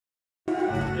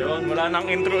Yun, wala nang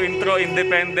intro,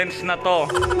 independence na to.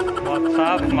 What's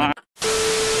up, man?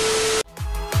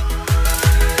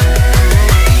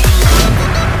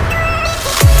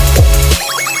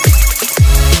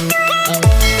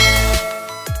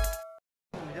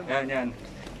 Yan.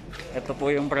 Ito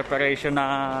po yung preparation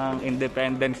ng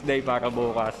Independence Day para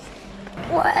bukas.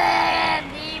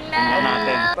 Pwede na!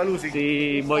 Natin.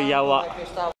 Si Boy Yawa.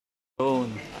 Yun,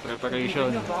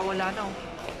 preparation.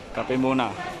 Kape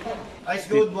muna.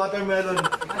 Ice cold watermelon.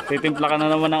 Titimpla ka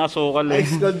na naman ng asukal eh.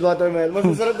 Ice cold watermelon. Mas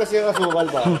masarap kasi yung asukal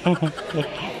pa.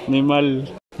 Nimal.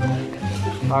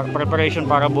 Preparation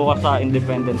para bukas sa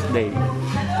Independence Day.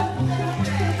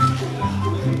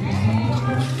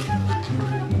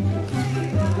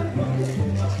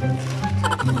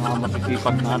 Mga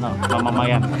masisipag na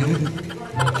mamamayan.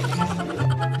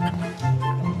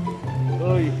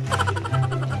 Uy.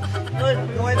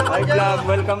 Hi vlog,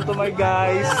 welcome to my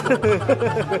guys.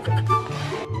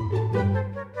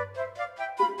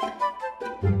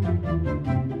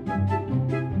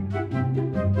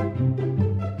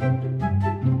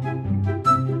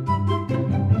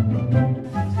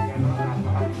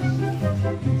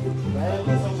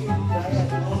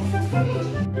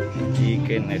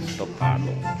 Chicken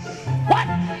estofado. What?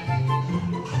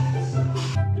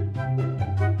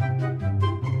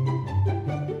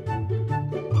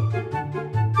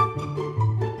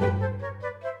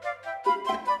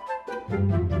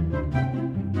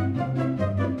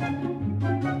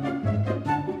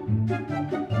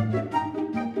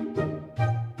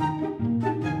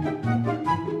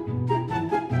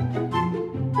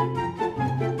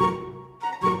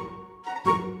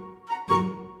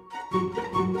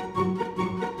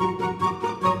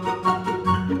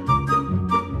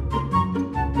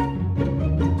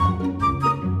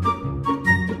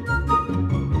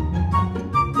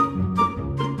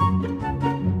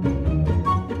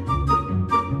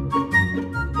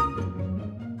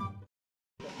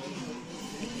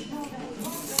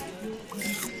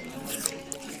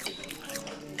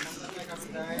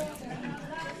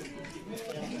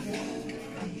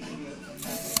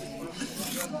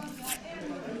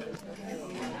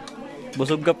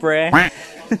 Busog ka, pre.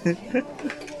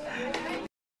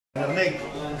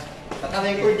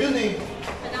 Naka-record yun eh.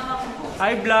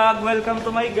 Hi vlog, welcome to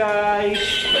my guys.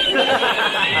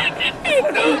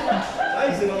 Ay,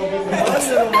 sinubig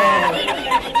naman.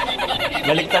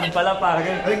 Baliktad pala,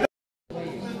 pare.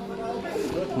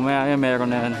 Mamaya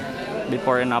meron na yan.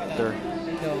 Before and after.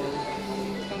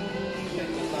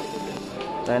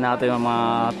 Tayo natin yung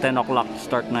mga 10 o'clock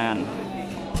start na yan.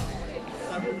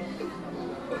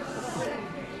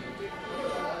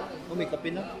 May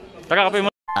kape na. Tara, kape mo.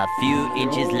 A few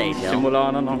inches later. Simula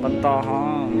na ng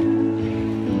kantahan.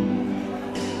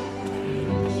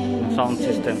 Sound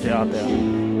system si ate.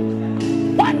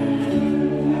 What?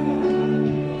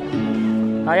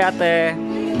 Hi ate.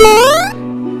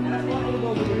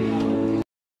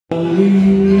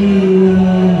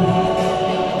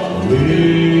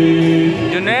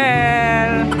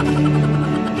 Junel.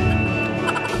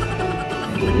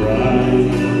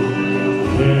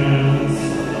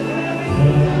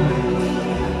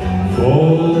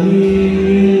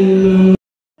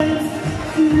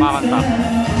 Makanta.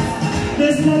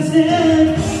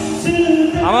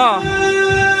 Amo.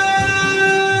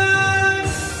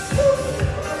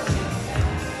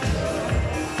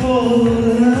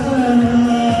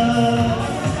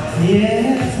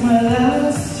 Yes, my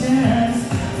last chance.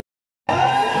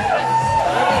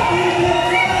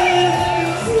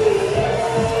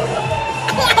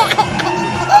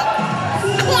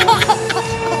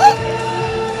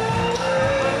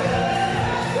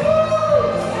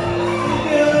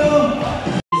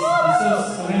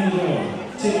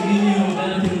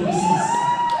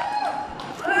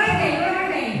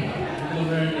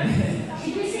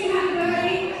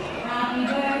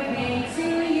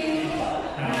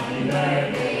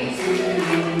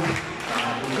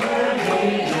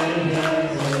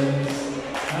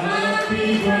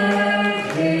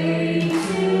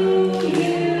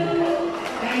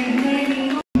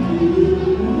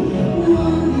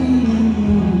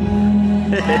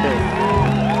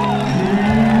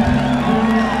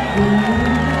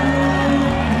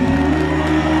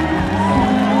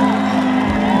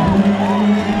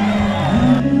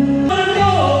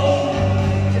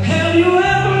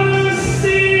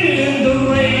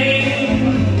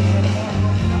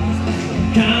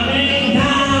 Coming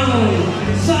down,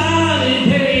 sunny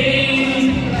day.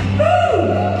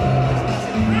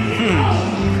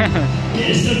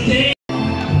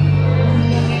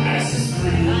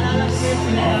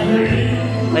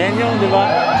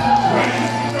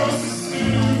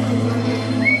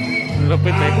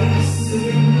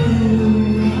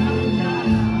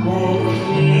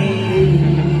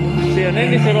 Si ano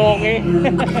yun, si Roque.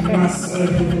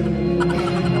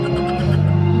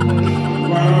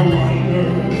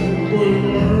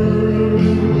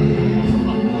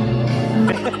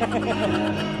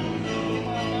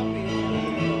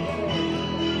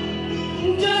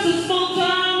 Just a small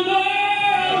town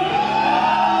girl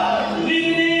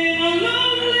living in a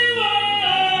lonely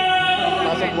world.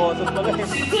 Pasok boses pala eh.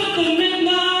 She took a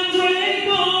midnight train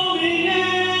going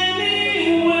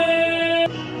anywhere.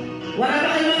 Wala ba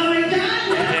kayo mga may dyan?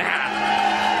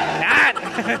 Yan!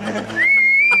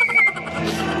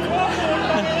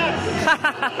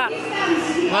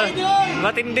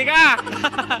 Matindi ka!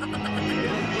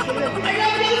 I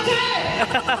got no time! A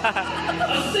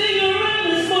cigarette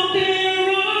and smoking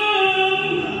room.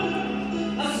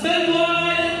 I spent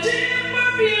white and dear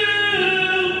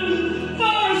perfume.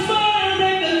 Forest fire,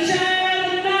 they can share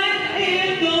the night.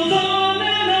 It goes on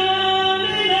and on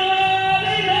and on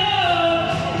and on.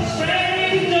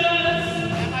 Strangers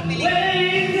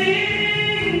waiting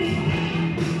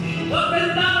up and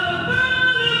down the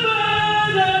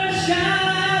boulevard,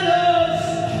 shadows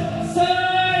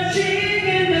searching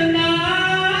in the night.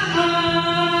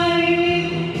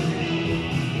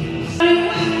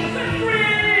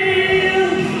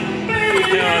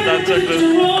 Yeah, that's a good.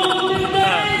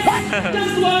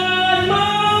 Just one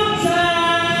more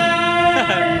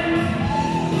time.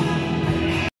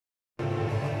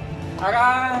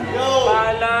 Ara!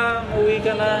 Paalam! Uwi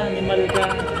ka na! Nimal ka!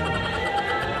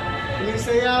 Hindi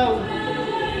sayaw.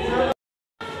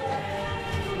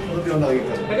 Ano di ako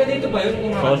nakita? Taga dito ba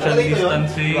yun? Social Dito yun?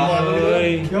 distancing!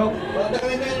 Uy!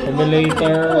 Tabulator.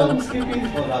 Tabulator.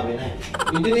 Oh, grabe na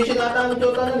eh. Indonesia na ata ang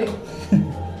Jota nun eh.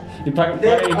 Iba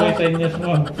sa inyos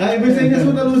mo. Iba sa inyo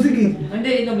sa talusig eh.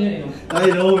 Hindi, inom yun, inom. Ay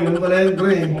no, yun pala yun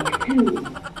pre.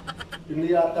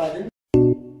 Hindi yata din.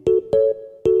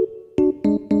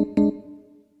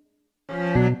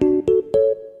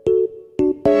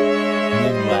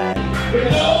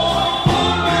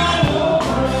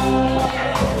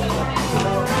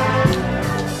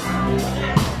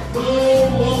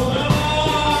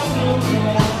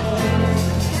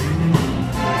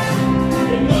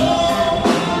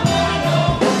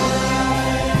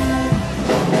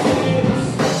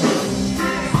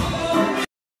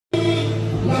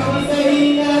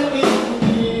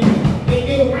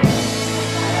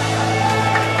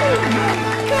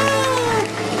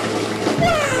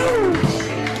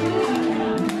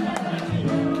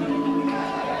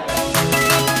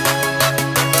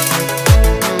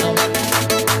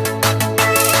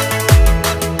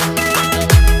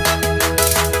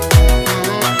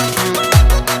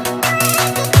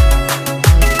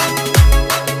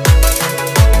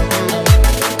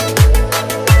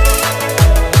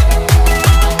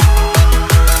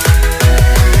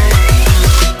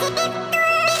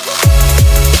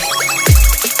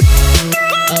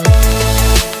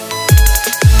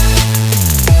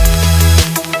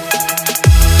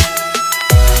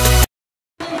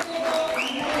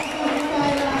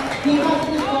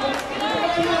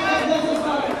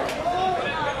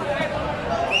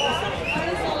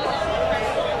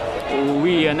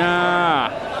 Uwi na!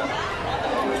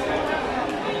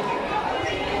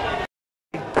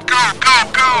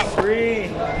 Free!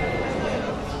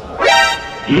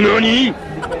 NANI?!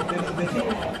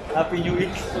 Happy New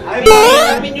Week!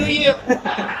 Happy New Year!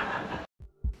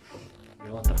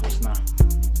 Yun, tapos na.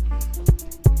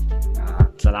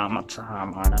 At salamat sa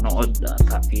mga nanood at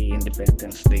Happy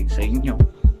Independence Day sa inyo.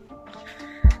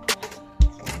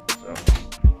 So,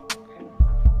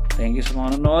 thank you sa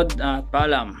mga nanood at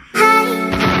paalam!